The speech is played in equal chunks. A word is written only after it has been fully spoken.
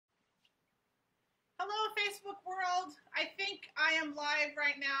Hello, Facebook world. I think I am live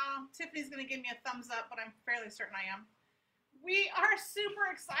right now. Tiffany's going to give me a thumbs up, but I'm fairly certain I am. We are super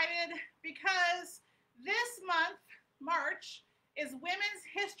excited because this month, March, is Women's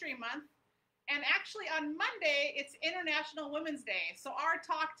History Month. And actually, on Monday, it's International Women's Day. So, our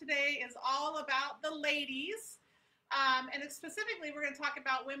talk today is all about the ladies. And specifically, we're going to talk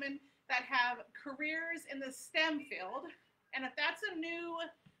about women that have careers in the STEM field. And if that's a new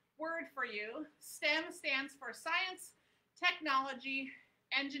word for you, STEM stands for science, technology,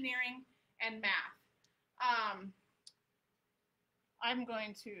 engineering, and math. I'm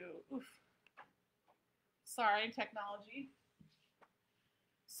going to, sorry, technology.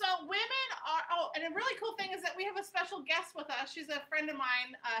 So women are, and a really cool thing is that we have a special guest with us. She's a friend of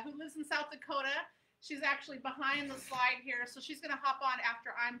mine who lives in South Dakota. She's actually behind the slide here, so she's going to hop on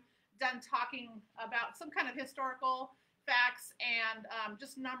after I'm done talking about some kind of historical facts and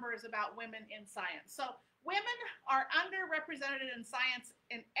just numbers about women in science. So women are underrepresented in science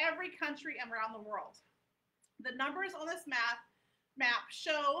in every country and around the world. The numbers on this map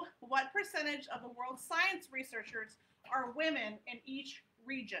show what percentage of the world's science researchers are women in each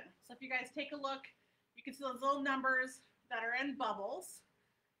region. So if you guys take a look, you can see those little numbers that are in bubbles.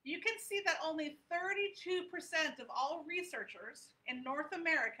 You can see that only 32% of all researchers in North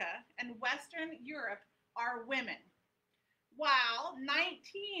America and Western Europe are women, while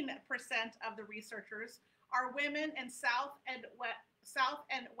 19% of the researchers are women in South and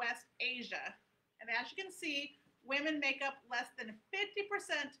West Asia. And as you can see, women make up less than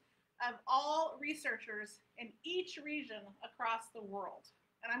 50% of all researchers in each region across the world.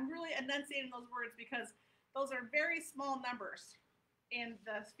 And I'm really enunciating those words because those are very small numbers in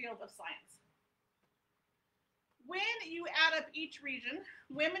the field of science. When you add up each region,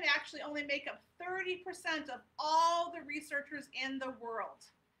 women actually only make up 30% of all the researchers in the world.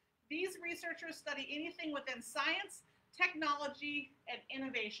 These researchers study anything within science, technology, and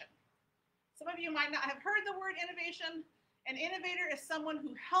innovation. Some of you might not have heard the word innovation. An innovator is someone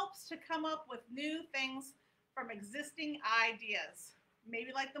who helps to come up with new things from existing ideas.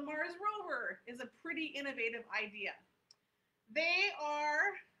 Maybe like the Mars rover is a pretty innovative idea. They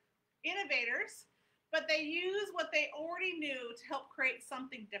are innovators, but they use what they already knew to help create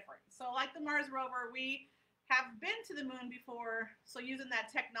something different. So like the Mars rover, we have been to the moon before, so using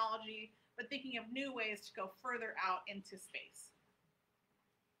that technology, but thinking of new ways to go further out into space.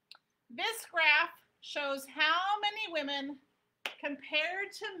 This graph shows how many women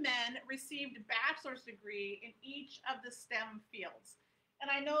compared to men received a bachelor's degree in each of the STEM fields.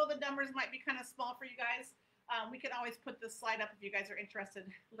 And I know the numbers might be kind of small for you guys. We can always put this slide up if you guys are interested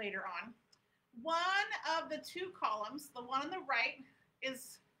later on. One of the two columns, the one on the right,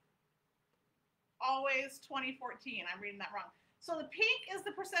 is always 2014. I'm reading that wrong. So the pink is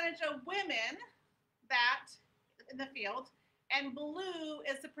the percentage of women that in the field, and blue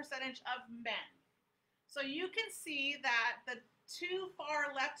is the percentage of men. So you can see that the two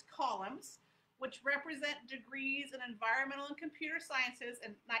far left columns, which represent degrees in environmental and computer sciences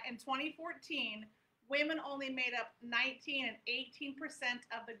in 2014, women only made up 19 and 18%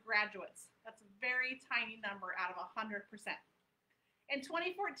 of the graduates. That's a very tiny number out of 100%. In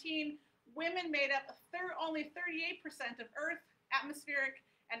 2014, women made up only 38% of Earth, atmospheric,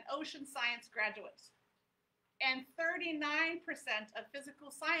 and ocean science graduates, and 39% of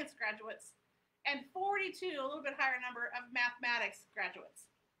physical science graduates, and 42, a little bit higher number, of mathematics graduates.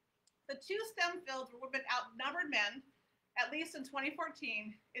 The two STEM fields where women outnumbered men, at least in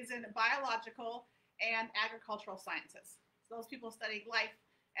 2014, is in biological and agricultural sciences. So those people study life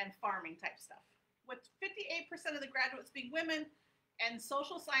and farming type stuff. With 58% of the graduates being women, and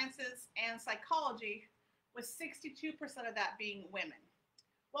social sciences and psychology, with 62% of that being women.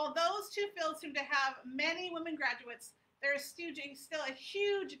 While those two fields seem to have many women graduates, there is still a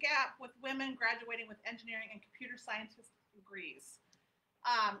huge gap with women graduating with engineering and computer scientist degrees.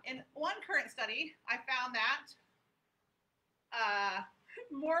 In one current study, I found that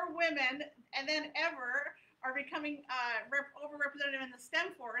more women than ever are becoming overrepresented in the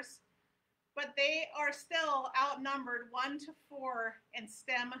STEM force, but they are still outnumbered 1 to 4 in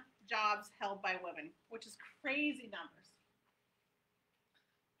STEM jobs held by women, which is crazy numbers.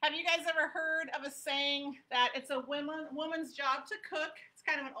 Have you guys ever heard of a saying that it's a woman's job to cook? It's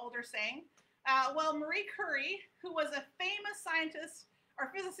kind of an older saying. Well, Marie Curie, who was a famous scientist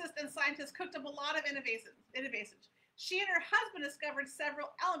or physicist and scientist, cooked up a lot of innovations. She and her husband discovered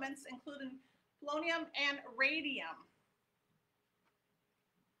several elements, including polonium and radium.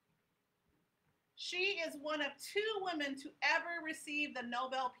 She is one of 2 women to ever receive the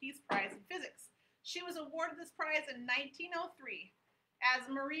Nobel Peace Prize in Physics. She was awarded this prize in 1903, As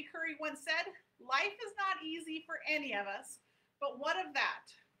Marie Curie once said, life is not easy for any of us, but what of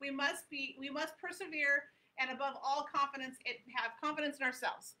that? We must persevere and above all have confidence in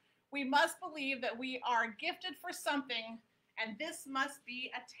ourselves. We must believe that we are gifted for something and this must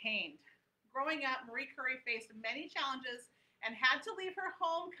be attained. Growing up, Marie Curie faced many challenges and had to leave her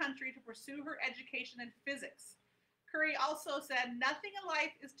home country to pursue her education in physics. Curie also said, nothing in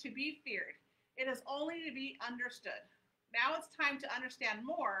life is to be feared. It is only to be understood. Now it's time to understand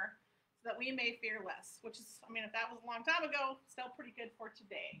more so that we may fear less, which is, I mean, if that was a long time ago, still pretty good for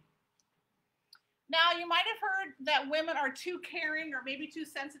today. Now, you might have heard that women are too caring or maybe too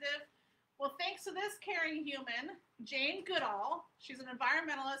sensitive. Well, thanks to this caring human, Jane Goodall, she's an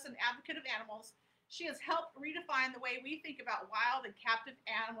environmentalist and advocate of animals. She has helped redefine the way we think about wild and captive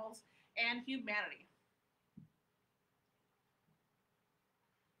animals and humanity.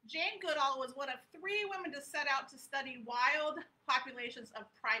 Jane Goodall was one of 3 women to set out to study wild populations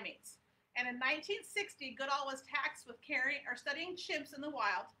of primates. And in 1960, Goodall was tasked with studying chimps in the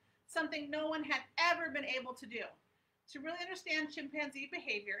wild, something no one had ever been able to do. To really understand chimpanzee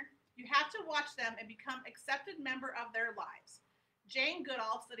behavior, you have to watch them and become an accepted member of their lives. Jane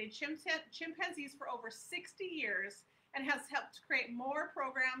Goodall studied chimpanzees for over 60 years and has helped create more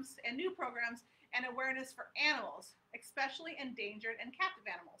programs and new programs and awareness for animals, especially endangered and captive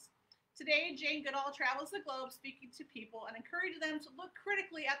animals. Today, Jane Goodall travels the globe speaking to people and encourages them to look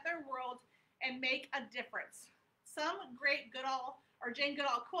critically at their world and make a difference. Some great Jane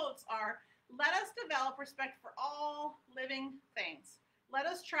Goodall quotes are, "Let us develop respect for all living things. Let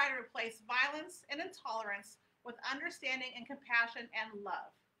us try to replace violence and intolerance with understanding and compassion and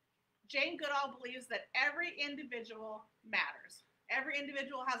love." Jane Goodall believes that every individual matters. Every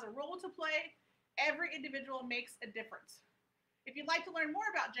individual has a role to play. Every individual makes a difference. If you'd like to learn more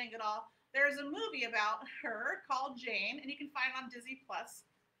about Jane Goodall, there's a movie about her called Jane, and you can find it on Disney+.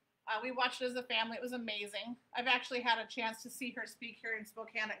 We watched it as a family. It was amazing. I've actually had a chance to see her speak here in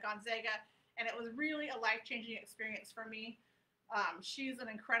Spokane at Gonzaga, and it was really a life-changing experience for me. She's an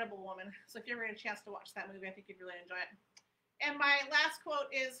incredible woman, so if you ever get a chance to watch that movie, I think you'd really enjoy it. And my last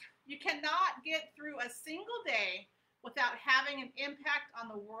quote is, you cannot get through a single day without having an impact on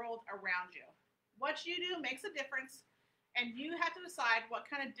the world around you. What you do makes a difference, and you have to decide what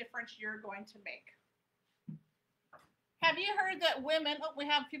kind of difference you're going to make. Have you heard that women, we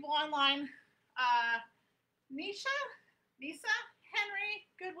have people online, Nisa Henry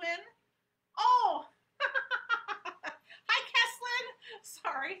Goodwin. Oh, hi, Keslin.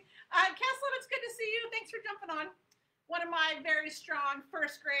 Sorry. Keslin, it's good to see you. Thanks for jumping on. One of my very strong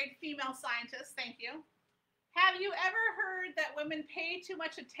first grade female scientists. Thank you. Have you ever heard that women pay too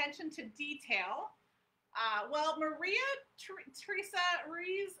much attention to detail? Well, Maria Teresa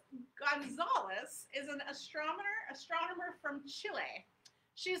Ruiz Gonzalez is an astronomer from Chile.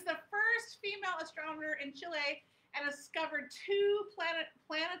 She's the first female astronomer in Chile and has discovered 2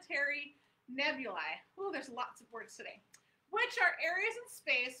 planetary nebulae. Ooh, there's lots of words today. Which are areas in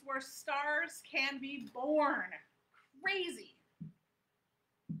space where stars can be born. Crazy.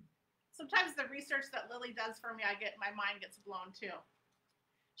 Sometimes the research that Lily does for me, my mind gets blown too.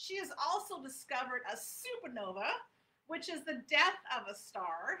 She has also discovered a supernova, which is the death of a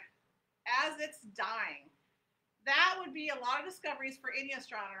star as it's dying. That would be a lot of discoveries for any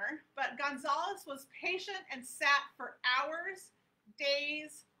astronomer, but Gonzalez was patient and sat for hours,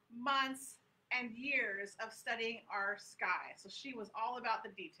 days, months, and years of studying our sky. So she was all about the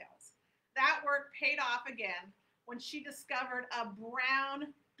details. That work paid off again when she discovered a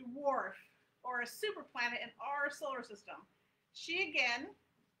brown dwarf or a superplanet in our solar system. She is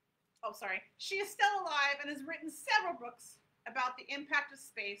still alive and has written several books about the impact of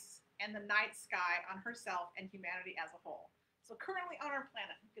space and the night sky on herself and humanity as a whole. So currently on our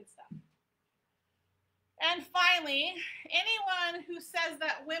planet, good stuff. And finally, anyone who says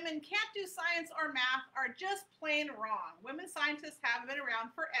that women can't do science or math are just plain wrong. Women scientists have been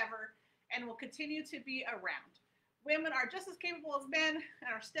around forever and will continue to be around. Women are just as capable as men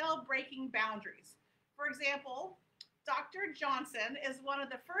and are still breaking boundaries. For example, Dr. Johnson is one of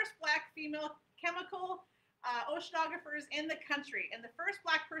the first Black female chemical oceanographers in the country and the first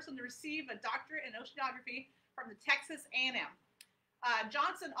Black person to receive a doctorate in oceanography from the Texas A&M.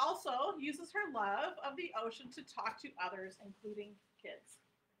 Johnson also uses her love of the ocean to talk to others, including kids.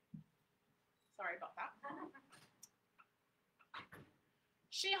 Sorry about that.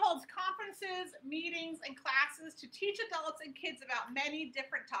 She holds conferences, meetings, and classes to teach adults and kids about many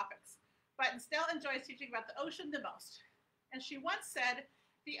different topics, but still enjoys teaching about the ocean the most. And she once said,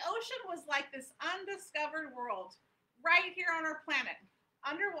 "The ocean was like this undiscovered world right here on our planet.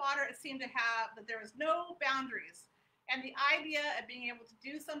 Underwater, it seemed to have that there was no boundaries. And the idea of being able to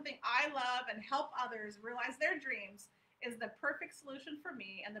do something I love and help others realize their dreams is the perfect solution for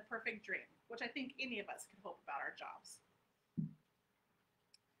me and the perfect dream, which I think any of us can hope about our jobs.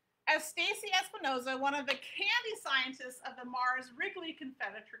 As Stacy Espinoza, one of the candy scientists of the Mars Wrigley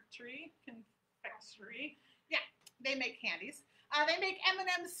Confectionery, yeah, they make candies. They make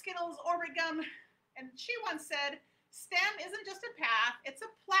M&M's, Skittles, Oregum, and she once said, STEM isn't just a path, it's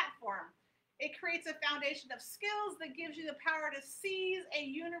a platform. It creates a foundation of skills that gives you the power to seize a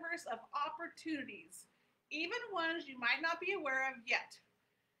universe of opportunities, even ones you might not be aware of yet.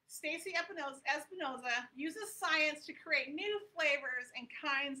 Stacy Espinoza uses science to create new flavors and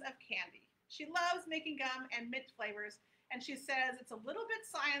kinds of candy. She loves making gum and mint flavors, and she says it's a little bit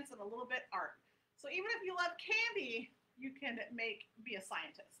science and a little bit art. So even if you love candy, you can be a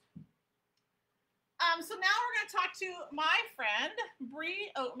scientist. So now we're going to talk to my friend,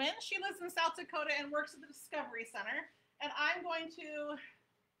 Bree Oatman. She lives in South Dakota and works at the Discovery Center. And I'm going to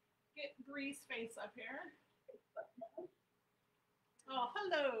get Bree's face up here. Oh,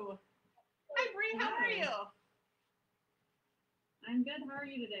 hello. Hi, Bree. How are you? I'm good. How are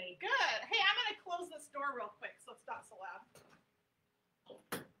you today? Good. Hey, I'm going to close this door real quick so it's not so loud.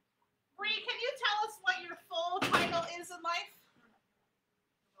 Bree, can you tell us what your full title is in life?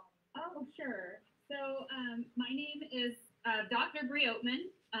 Oh, sure. So my name is Dr. Bree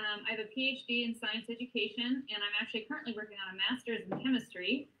Oatman. I have a PhD in science education, and I'm actually currently working on a master's in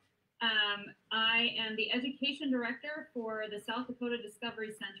chemistry. I am the education director for the South Dakota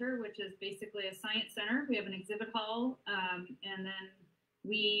Discovery Center, which is basically a science center. We have an exhibit hall, and then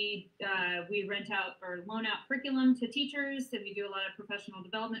we rent out or loan out curriculum to teachers, and we do a lot of professional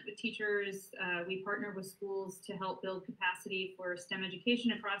development with teachers. We partner with schools to help build capacity for STEM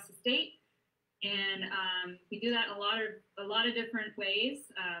education across the state, and we do that in a lot of different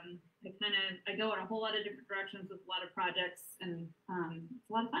ways. I go in a whole lot of different directions with a lot of projects, and it's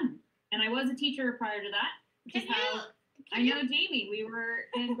a lot of fun. And I was a teacher prior to that, which is how I know Jamie. We were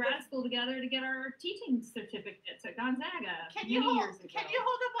in grad school together to get our teaching certificates at Gonzaga many years ago. Can you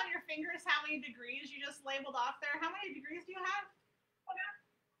hold up on your fingers how many degrees you just labeled off there? How many degrees do you have?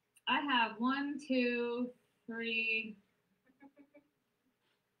 I have 1, 2, 3.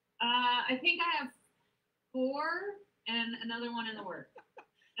 I think I have 4 and another one in the works.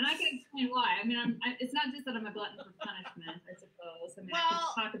 And I can explain why. I mean, it's not just that I'm a glutton for punishment, I suppose. I mean, I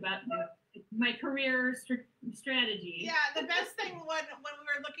can talk about my career strategy. Yeah, the best thing when we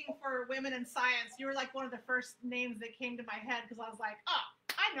were looking for women in science, you were like one of the first names that came to my head because I was like, oh,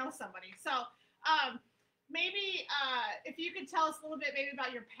 I know somebody. So maybe if you could tell us a little bit maybe about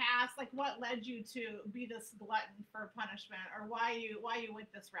your past, like what led you to be this glutton for punishment, or why you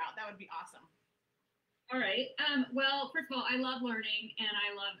went this route, that would be awesome. All right. Well, first of all, I love learning, and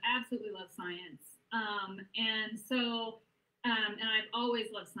I absolutely love science. And I've always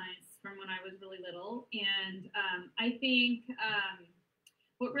loved science from when I was really little. And I think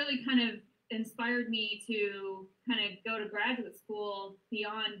what really kind of inspired me to kind of go to graduate school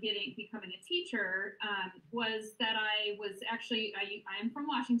beyond becoming a teacher was that I am from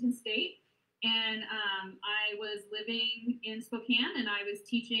Washington State. And I was living in Spokane, and I was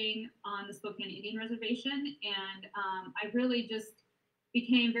teaching on the Spokane Indian Reservation. And I really just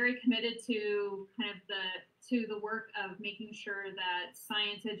became very committed to the work of making sure that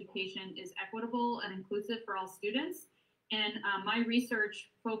science education is equitable and inclusive for all students. And my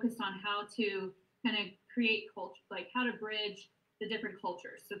research focused on how to kind of create culture, like how to bridge the different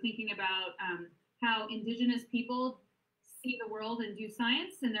cultures. So thinking about how Indigenous people see the world and do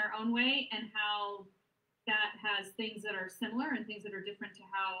science in their own way, and how that has things that are similar and things that are different to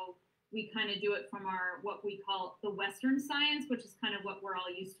how we kind of do it from what we call the Western science, which is kind of what we're all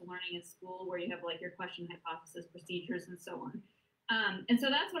used to learning in school, where you have like your question, hypothesis, procedures, and so on. And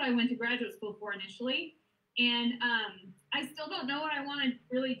so that's what I went to graduate school for initially. And I still don't know what I want to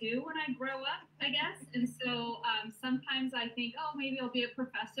really do when I grow up, I guess. And so sometimes I think, oh, maybe I'll be a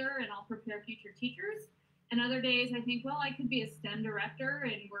professor and I'll prepare future teachers. And other days I think, well, I could be a STEM director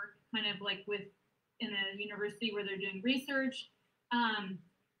and work kind of like in a university where they're doing research.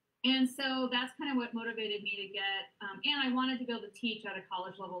 And so that's kind of what motivated me to get, and I wanted to be able to teach at a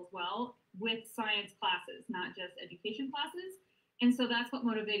college level as well with science classes, not just education classes. And so that's what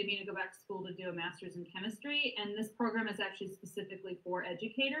motivated me to go back to school to do a master's in chemistry. And this program is actually specifically for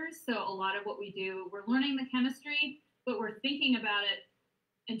educators. So a lot of what we do, we're learning the chemistry, but we're thinking about it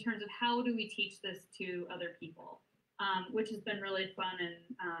in terms of how do we teach this to other people, which has been really fun,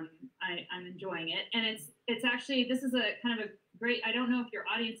 and I'm enjoying it. And it's actually, this is a kind of a great, I don't know if your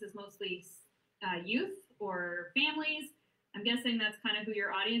audience is mostly youth or families, I'm guessing that's kind of who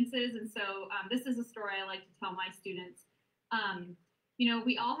your audience is. And so this is a story I like to tell my students.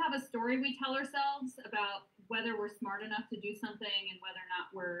 We all have a story we tell ourselves about whether we're smart enough to do something and whether or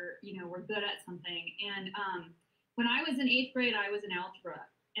not we're good at something. And when I was in 8th grade, I was in algebra.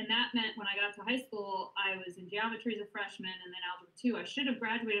 And that meant when I got to high school, I was in geometry as a freshman and then algebra 2. I should have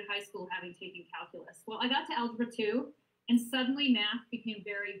graduated high school having taken calculus. Well, I got to algebra 2 and suddenly math became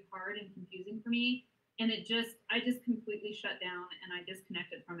very hard and confusing for me. And I just completely shut down and I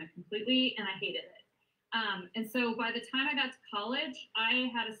disconnected from it completely and I hated it. And so by the time I got to college, I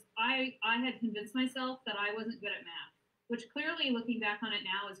had convinced myself that I wasn't good at math, which clearly looking back on it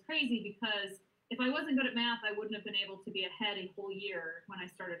now is crazy because if I wasn't good at math, I wouldn't have been able to be ahead a whole year when I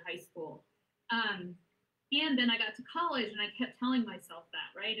started high school. And then I got to college and I kept telling myself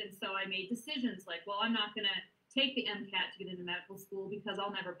that, right? And so I made decisions like, well, I'm not going to take the MCAT to get into medical school because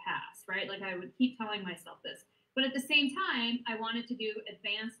I'll never pass, right? Like I would keep telling myself this. But at the same time, I wanted to do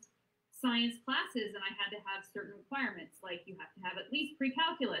advanced science classes and I had to have certain requirements, like you have to have at least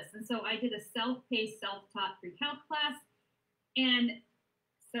pre-calculus. And so I did a self-paced, self-taught pre-calc class. And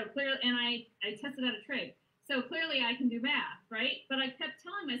so clearly, and I tested out a trig. So clearly I can do math, right? But I kept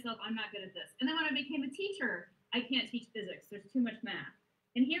telling myself I'm not good at this. And then when I became a teacher, I can't teach physics. There's too much math.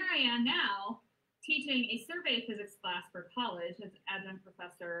 And here I am now teaching a survey physics class for college as adjunct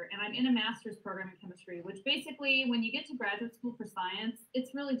professor. And I'm in a master's program in chemistry, which basically when you get to graduate school for science,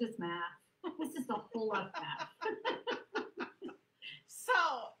 it's really just math. It's just a whole lot of math. So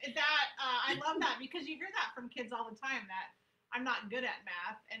that, I love that because you hear that from kids all the time that I'm not good at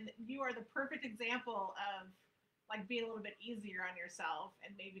math, and you are the perfect example of like being a little bit easier on yourself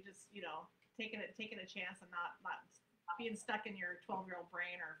and maybe just taking a chance and not being stuck in your 12-year-old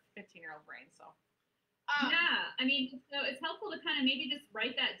brain or 15-year-old brain. So yeah, I mean, so it's helpful to kind of maybe just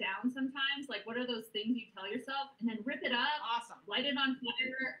write that down sometimes. Like, what are those things you tell yourself, and then rip it up. Awesome. Light it on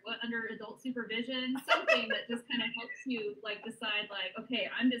fire under adult supervision. Something that just kind of helps you like decide like,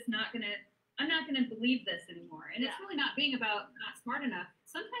 okay, I'm not gonna believe this anymore. And it's really not being about not smart enough.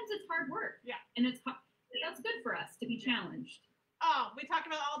 Sometimes it's hard work. Yeah. And that's good for us to be challenged. Oh, we talk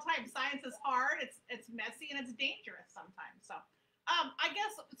about it all the time. Science is hard. It's messy and it's dangerous sometimes. So, I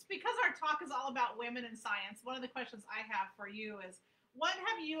guess it's because our talk is all about women in science. One of the questions I have for you is, what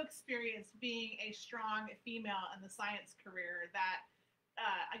have you experienced being a strong female in the science career that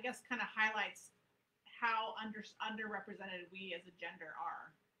I guess kind of highlights how underrepresented we as a gender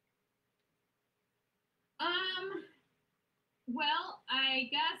are? Well, I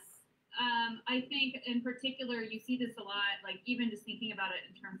guess I think in particular you see this a lot, like even just thinking about it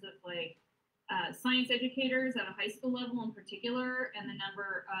in terms of like science educators at a high school level in particular, and the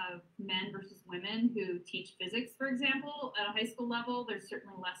number of men versus women who teach physics, for example, at a high school level. There's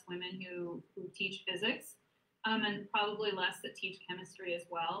certainly less women who teach physics, and probably less that teach chemistry as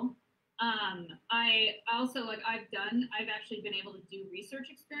well. I also I've actually been able to do research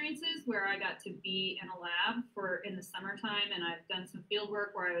experiences where I got to be in a lab in the summertime, and I've done some field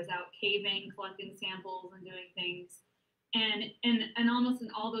work where I was out caving, collecting samples and doing things. And almost in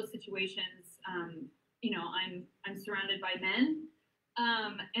all those situations, I'm surrounded by men.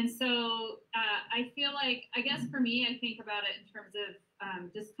 And so I feel like, I guess for me, I think about it in terms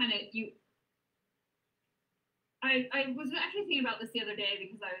of just kind of I was actually thinking about this the other day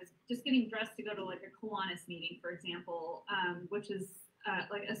because I was just getting dressed to go to like a Kiwanis meeting, for example, which is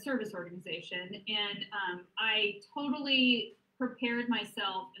like a service organization. And I totally prepared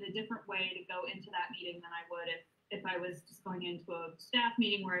myself in a different way to go into that meeting than I would if I was just going into a staff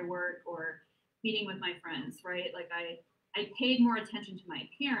meeting where I work or meeting with my friends, right? Like I paid more attention to my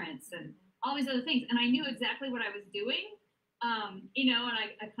appearance and all these other things. And I knew exactly what I was doing. And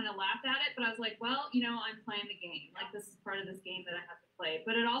I kind of laughed at it, but I was like, well, I'm playing the game. Like this is part of this game that I have to play.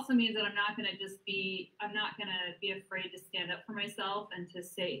 But it also means that I'm not going to be afraid to stand up for myself and to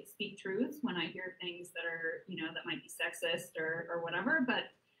speak truths when I hear things that are, that might be sexist or whatever. But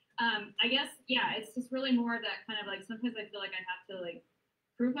I guess, yeah, it's just really more of that kind of like, sometimes I feel like I have to like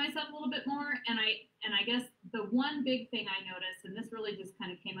prove myself a little bit more. And I guess the one big thing I noticed, and this really just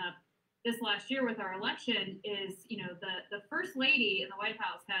kind of came up this last year with our election, is the first lady in the White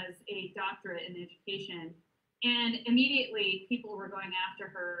House has a doctorate in education, and immediately people were going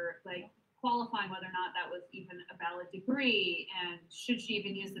after her, like qualifying whether or not that was even a valid degree, and should she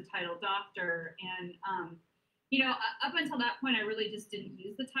even use the title doctor. And up until that point, I really just didn't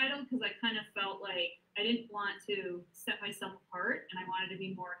use the title because I kind of felt like I didn't want to set myself apart, and I wanted to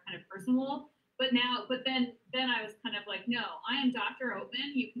be more kind of personal. But then I was kind of like, no, I am Dr.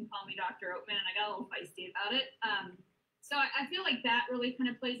 Oatman. You can call me Dr. Oatman. And I got a little feisty about it. So I feel like that really kind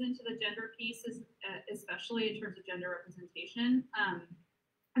of plays into the gender piece, especially in terms of gender representation.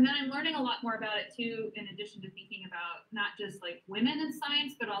 And then I'm learning a lot more about it too, in addition to thinking about not just like women in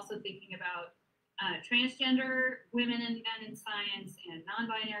science, but also thinking about transgender women and men in science and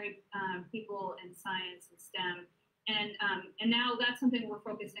non-binary people in science and STEM. And now that's something we're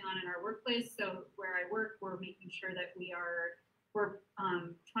focusing on in our workplace. So where I work, we're making sure that we're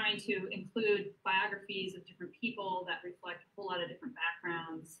trying to include biographies of different people that reflect a whole lot of different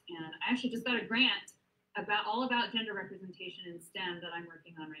backgrounds. And I actually just got a grant all about gender representation in STEM that I'm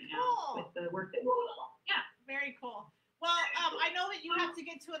working on right now with the work that we're doing. Yeah. Very cool. Well, I know that you have to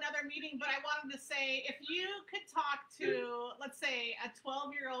get to another meeting, but I wanted to say, if you could talk to, let's say, a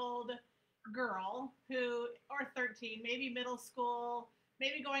 12-year-old girl or 13, maybe middle school,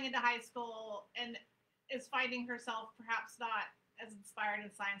 maybe going into high school, and is finding herself perhaps not as inspired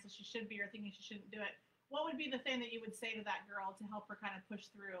in science as she should be, or thinking she shouldn't do it, what would be the thing that you would say to that girl to help her kind of push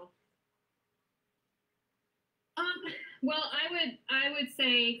through? Well, I would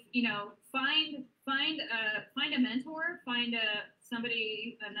say, find a mentor, find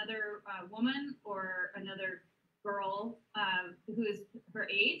another woman or another girl who is her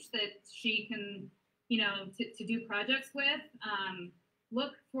age that she can, to do projects with.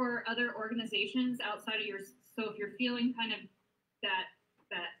 Look for other organizations outside of yours. So if you're feeling kind of that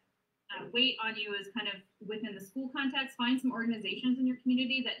weight on you is kind of within the school context, find some organizations in your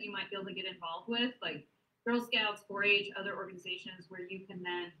community that you might be able to get involved with, like Girl Scouts, 4-H, other organizations where you can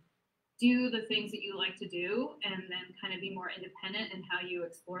then do the things that you like to do and then kind of be more independent in how you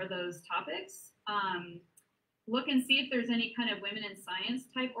explore those topics. Look and see if there's any kind of women in science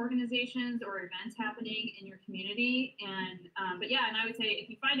type organizations or events happening in your community. But yeah, and I would say if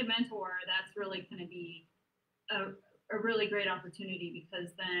you find a mentor, that's really going to be a really great opportunity,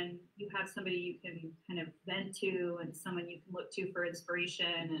 because then you have somebody you can kind of vent to and someone you can look to for inspiration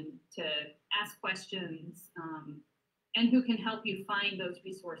and to ask questions, and who can help you find those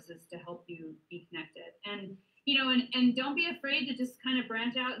resources to help you be connected. And and don't be afraid to just kind of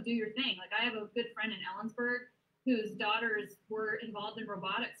branch out and do your thing. Like, I have a good friend in Ellensburg whose daughters were involved in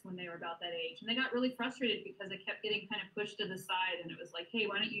robotics when they were about that age. And they got really frustrated because they kept getting kind of pushed to the side. And it was like, hey,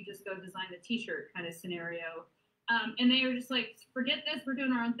 why don't you just go design the t-shirt kind of scenario? And they were just like, forget this, we're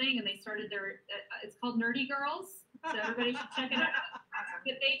doing our own thing. And they started it's called Nerdy Girls. So everybody should check it out.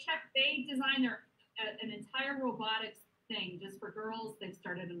 But they designed an entire robotics thing just for girls. They've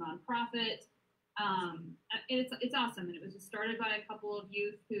started a nonprofit. It's awesome. And it was just started by a couple of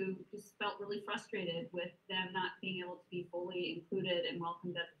youth who just felt really frustrated with them not being able to be fully included and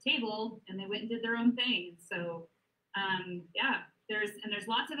welcomed at the table. And they went and did their own thing. And so, there's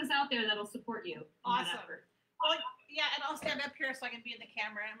lots of us out there that'll support you. Awesome. Well, yeah, and I'll stand up here so I can be in the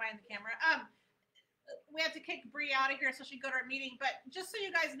camera. Am I in the camera? We have to kick Bree out of here so she can go to our meeting. But just so you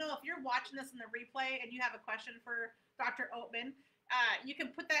guys know, if you're watching this in the replay and you have a question for Dr. Oatman, you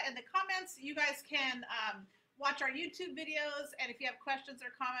can put that in the comments. You guys can watch our YouTube videos, and if you have questions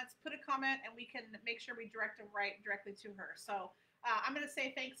or comments, put a comment, and we can make sure we direct them directly to her. So I'm going to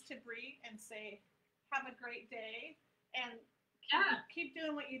say thanks to Bree and say have a great day, and keep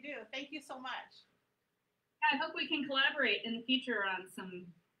doing what you do. Thank you so much. I hope we can collaborate in the future on some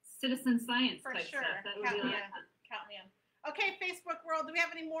citizen science type stuff. That would be a lot of fun. Count me in. Okay, Facebook world, do we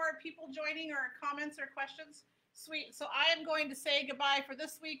have any more people joining or comments or questions? Sweet. So I am going to say goodbye for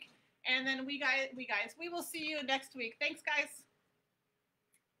this week, and then we will see you next week. Thanks, guys.